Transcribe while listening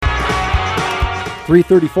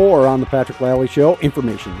334 on the Patrick Lally Show.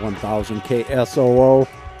 Information 1000 KSOO.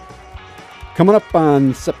 Coming up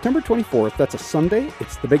on September 24th, that's a Sunday,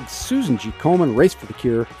 it's the big Susan G. Komen Race for the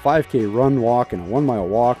Cure, 5K run, walk, and a 1-mile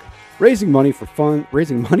walk, raising money for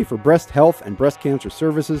breast health and breast cancer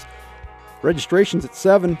services. Registration's at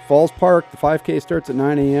 7, Falls Park. The 5K starts at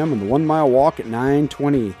 9 a.m. and the 1-mile walk at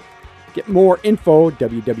 9:20. Get more info,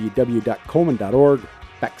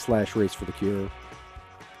 www.komen.org/race for the cure.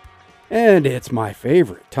 And it's my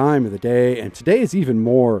favorite time of the day, and today is even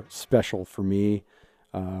more special for me.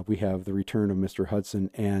 We have the return of Mr. Hudson,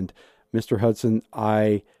 and Mr. Hudson,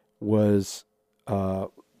 I was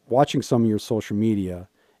watching some of your social media,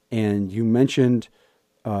 and you mentioned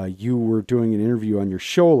you were doing an interview on your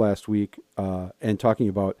show last week and talking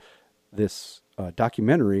about this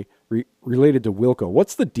documentary related to Wilco.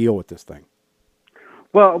 What's the deal with this thing?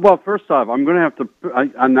 Well, first off, I'm going to have to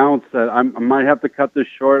announce that I might have to cut this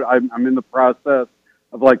short. I'm in the process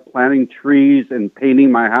of planting trees and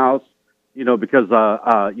painting my house, because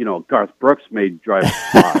Garth Brooks may drive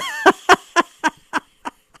by.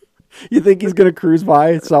 You think he's going to cruise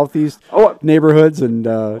by southeast neighborhoods and?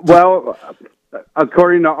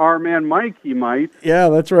 According to our man Mike, he might. Yeah,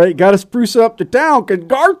 that's right. Got to spruce up the town because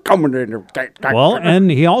Garth coming in. Well, and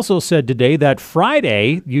he also said today that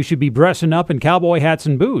Friday you should be dressing up in cowboy hats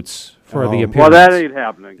and boots for the appearance. Well, that ain't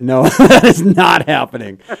happening. No, that is not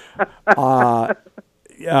happening. No.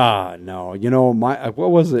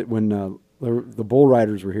 What was it when the Bull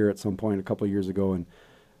Riders were here at some point a couple of years ago, and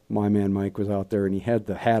my man Mike was out there and he had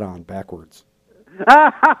the hat on backwards.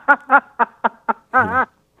 Yeah.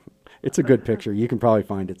 It's a good picture. You can probably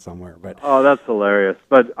find it somewhere. But oh, that's hilarious.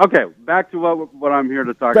 But okay, back to what I'm here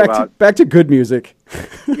to talk about. Back to good music.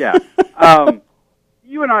 Yeah.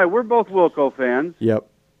 You and I, we're both Wilco fans. Yep.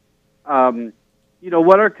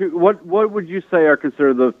 What would you say are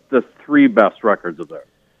considered the three best records of theirs?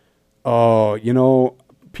 Oh,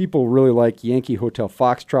 people really like Yankee Hotel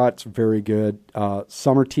Foxtrot. It's very good.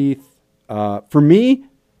 Summer Teeth. For me,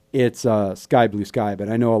 it's Sky Blue Sky, but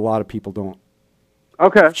I know a lot of people don't.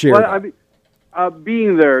 Okay.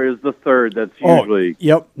 Being There is the third that's usually...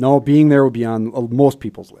 Yep. No, Being There will be on most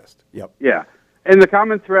people's list. Yep. Yeah. And the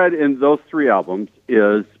common thread in those three albums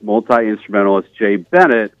is multi-instrumentalist Jay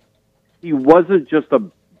Bennett. He wasn't just a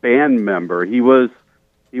band member. He was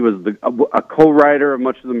a co-writer of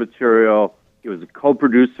much of the material. He was a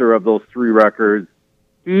co-producer of those three records.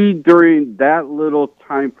 He, during that little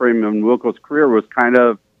time frame in Wilco's career, was kind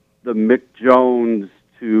of the Mick Jones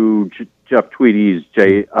to Jeff Tweedy's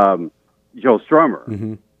Joe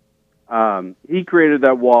Strummer. Mm-hmm. He created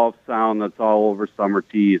that wall of sound that's all over Summer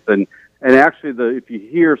Teeth. And actually, if you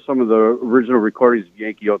hear some of the original recordings of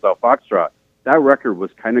Yankee Hotel Foxtrot, that record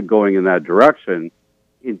was kind of going in that direction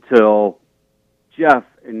until Jeff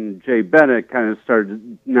and Jay Bennett kind of started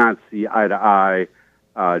to not see eye to eye.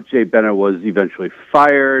 Jay Bennett was eventually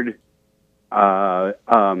fired.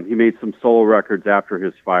 He made some solo records after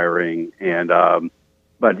his firing,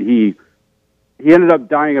 but he ended up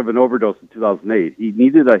dying of an overdose in 2008. He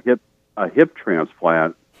needed a hip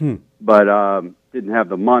transplant, but didn't have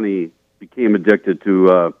the money. Became addicted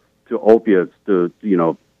to opiates to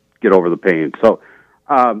get over the pain. So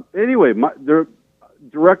anyway, the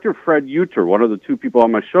director Fred Uter, one of the two people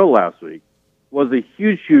on my show last week, was a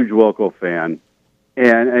huge Wilco fan,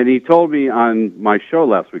 and he told me on my show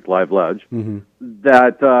last week, Live Ledge, mm-hmm.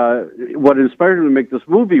 that what inspired him to make this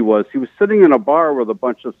movie was he was sitting in a bar with a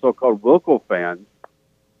bunch of so-called Wilco fans,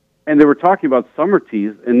 and they were talking about Summer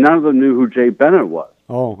Teeth, and none of them knew who Jay Bennett was.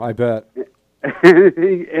 Oh, I bet.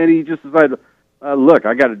 And he just decided, look,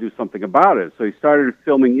 I got to do something about it. So he started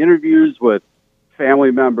filming interviews with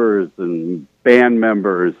family members and band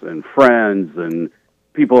members and friends and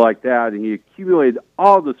people like that, and he accumulated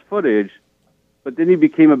all this footage, but then he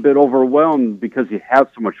became a bit overwhelmed because he had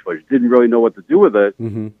so much footage, didn't really know what to do with it.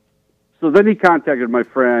 Mm-hmm. So then he contacted my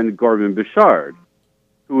friend Corbin Bouchard,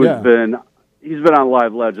 who has been on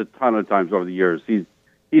Live Ledge a ton of times over the years. He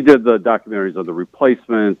did the documentaries on the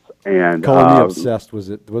Replacements and Call Me Obsessed,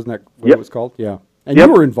 wasn't that what it was called? Yeah. And you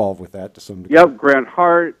were involved with that to some degree. Yep, Grant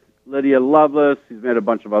Hart, Lydia Lovelace. He's made a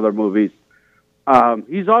bunch of other movies.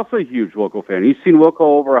 He's also a huge Wilco fan. He's seen Wilco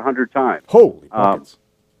over 100 times. Holy buckets.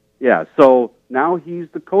 Yeah, so now he's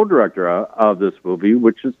the co-director of this movie,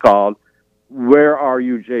 which is called Where Are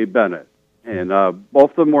You, Jay Bennett? And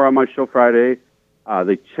both of them were on my show Friday.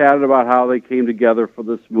 They chatted about how they came together for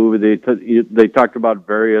this movie. They talked about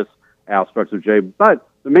various aspects of Jay. But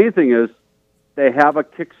the main thing is they have a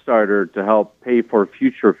Kickstarter to help pay for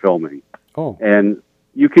future filming. Oh. And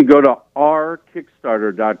you can go to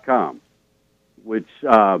ourkickstarter.com, which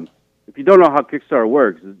if you don't know how Kickstarter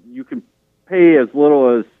works, you can pay as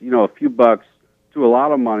little as, a few bucks to a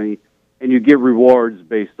lot of money, and you get rewards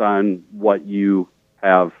based on what you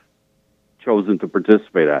have chosen to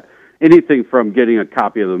participate at. Anything from getting a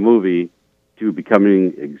copy of the movie to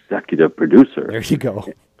becoming executive producer. There you go.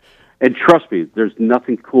 And trust me, there's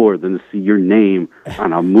nothing cooler than to see your name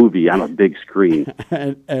on a movie on a big screen.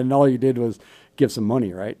 and all you did was give some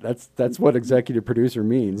money, right? That's what executive producer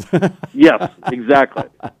means. Yes, exactly.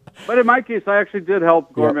 But in my case, I actually did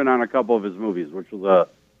help Gorman on a couple of his movies, which was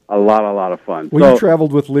a lot of fun. Well, you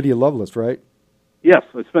traveled with Lydia Lovelace, right? Yes,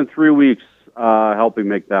 I spent 3 weeks helping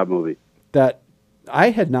make that movie. That I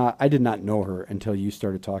did not know her until you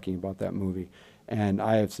started talking about that movie, and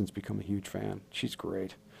I have since become a huge fan. She's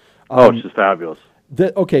great. She's fabulous.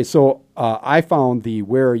 So I found the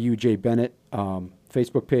Where Are You, Jay Bennett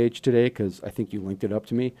Facebook page today because I think you linked it up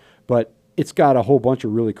to me. But it's got a whole bunch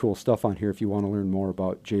of really cool stuff on here if you want to learn more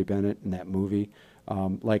about Jay Bennett and that movie,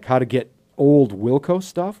 like how to get old Wilco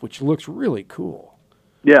stuff, which looks really cool.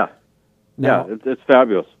 Yeah. Now, it's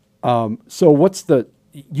fabulous. So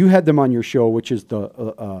you had them on your show, which is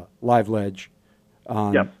the Live Ledge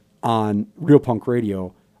on Real Punk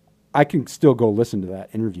Radio. I can still go listen to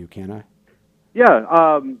that interview, can I?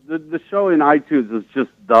 Yeah, the show in iTunes is just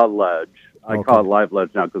The Ledge. I call it Live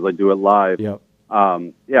Ledge now because I do it live. Yep.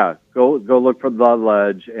 Go look for The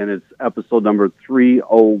Ledge, and it's episode number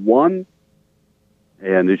 301,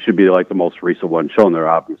 and it should be like the most recent one shown there,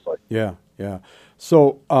 obviously. Yeah.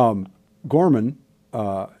 So Gorman,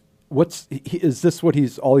 is this what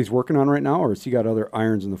he's working on right now, or has he got other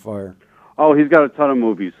irons in the fire? Oh, he's got a ton of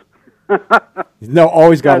movies. No,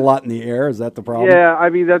 always got a lot in the air. Is that the problem? Yeah, I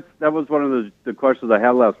mean that was one of the questions I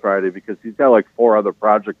had last Friday because he's got like 4 other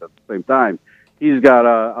projects at the same time. He's got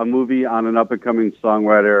a movie on an up and coming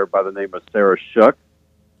songwriter by the name of Sarah Shook,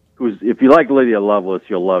 who's, if you like Lydia Lovelace,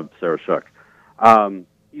 you'll love Sarah Shook.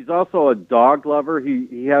 He's also a dog lover.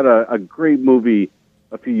 He had a great movie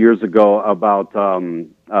a few years ago about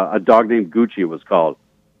a dog named Gucci. It was called.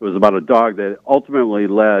 It was about a dog that ultimately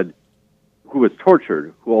who was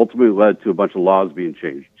tortured, who ultimately led to a bunch of laws being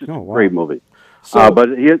changed. Just a great movie. So,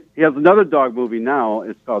 but he has another dog movie now.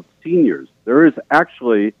 It's called Seniors. There is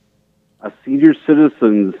actually a senior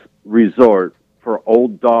citizens resort for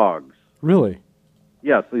old dogs. Really?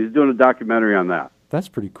 Yeah, so he's doing a documentary on that. That's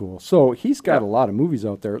pretty cool. So he's got a lot of movies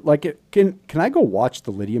out there. Like, can I go watch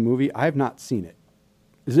the Lydia movie? I have not seen it.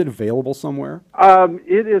 Is it available somewhere?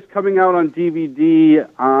 It is coming out on DVD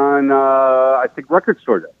on, I think, Record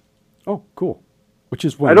Store Day. Oh, cool. Which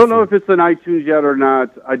is when I don't know if it's in iTunes yet or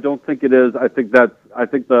not. I don't think it is. I think that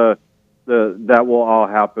will all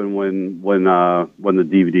happen when the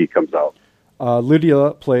DVD comes out.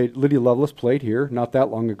 Lydia Lovelace played here not that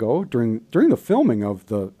long ago during the filming of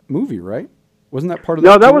the movie, right? Wasn't that part of the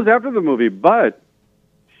No, that was after the movie, but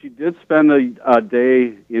she did spend a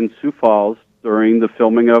day in Sioux Falls during the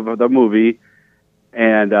filming of the movie,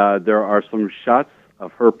 and there are some shots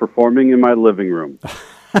of her performing in my living room.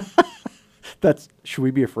 Should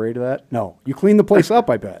we be afraid of that? No. You cleaned the place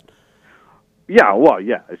up, I bet. Yeah, well,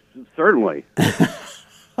 yeah, certainly.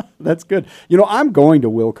 That's good. I'm going to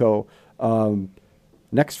Wilco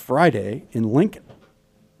next Friday in Lincoln.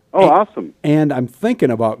 Oh, awesome. And I'm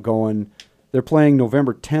thinking about going. They're playing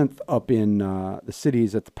November 10th up in the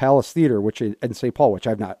cities at the Palace Theater, which in St. Paul, which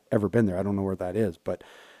I've not ever been there. I don't know where that is, but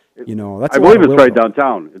that's. I believe it's right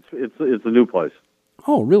downtown. It's a new place.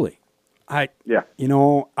 Oh, really? Yeah.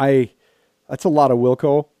 That's a lot of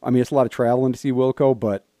Wilco. I mean, it's a lot of traveling to see Wilco,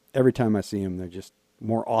 but every time I see them, they're just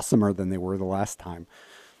more awesomer than they were the last time.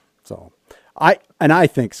 So, I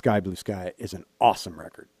think Sky Blue Sky is an awesome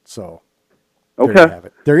record. So,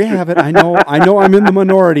 there you have it. I know I'm in the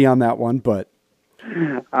minority on that one, but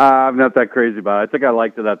I'm not that crazy about it. I think I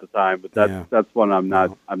liked it at the time, but that's one I'm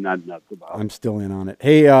not nuts about. I'm still in on it.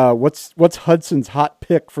 Hey, what's Hudson's hot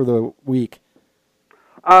pick for the week?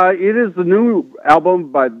 It is the new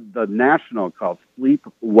album by The National called Sleep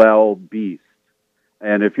Well Beast.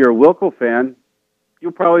 And if you're a Wilco fan,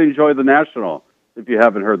 you'll probably enjoy The National if you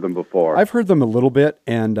haven't heard them before. I've heard them a little bit,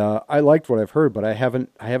 and I liked what I've heard, but I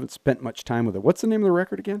haven't spent much time with it. What's the name of the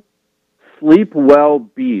record again? Sleep Well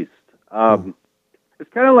Beast. It's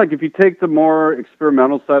kind of like if you take the more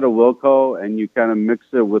experimental side of Wilco and you kind of mix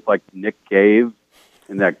it with like Nick Cave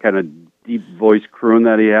and that kind of deep voice croon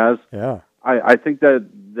that he has. Yeah. I think that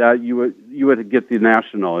you would get The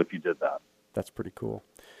National if you did that. That's pretty cool.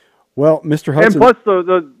 Well, Mr. Hudson... And plus,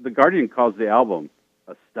 the Guardian calls the album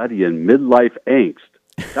a study in midlife angst.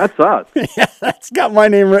 That's us. Yeah, that's got my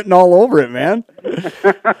name written all over it, man.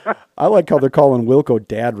 I like how they're calling Wilco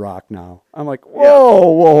dad rock now. I'm like,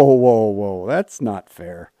 whoa. That's not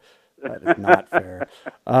fair. That is not fair.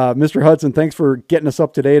 Mr. Hudson, thanks for getting us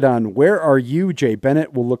up to date on Where Are You, Jay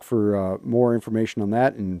Bennett. We'll look for more information on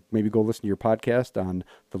that and maybe go listen to your podcast on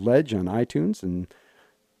The Ledge on iTunes. And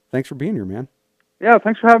thanks for being here, man. Yeah,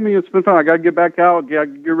 thanks for having me. It's been fun. I got to get back out. Get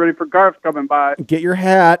ready for Garth coming by. Get your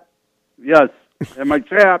hat. Yes, and my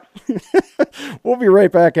chaps. We'll be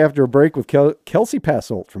right back after a break with Kelsey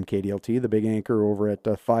Passolt from KDLT, the big anchor over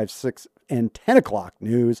at 5, 6, and 10 o'clock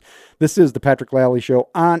news. This is the Patrick Lally Show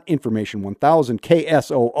on Information 1000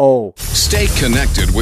 KSOO. Stay connected with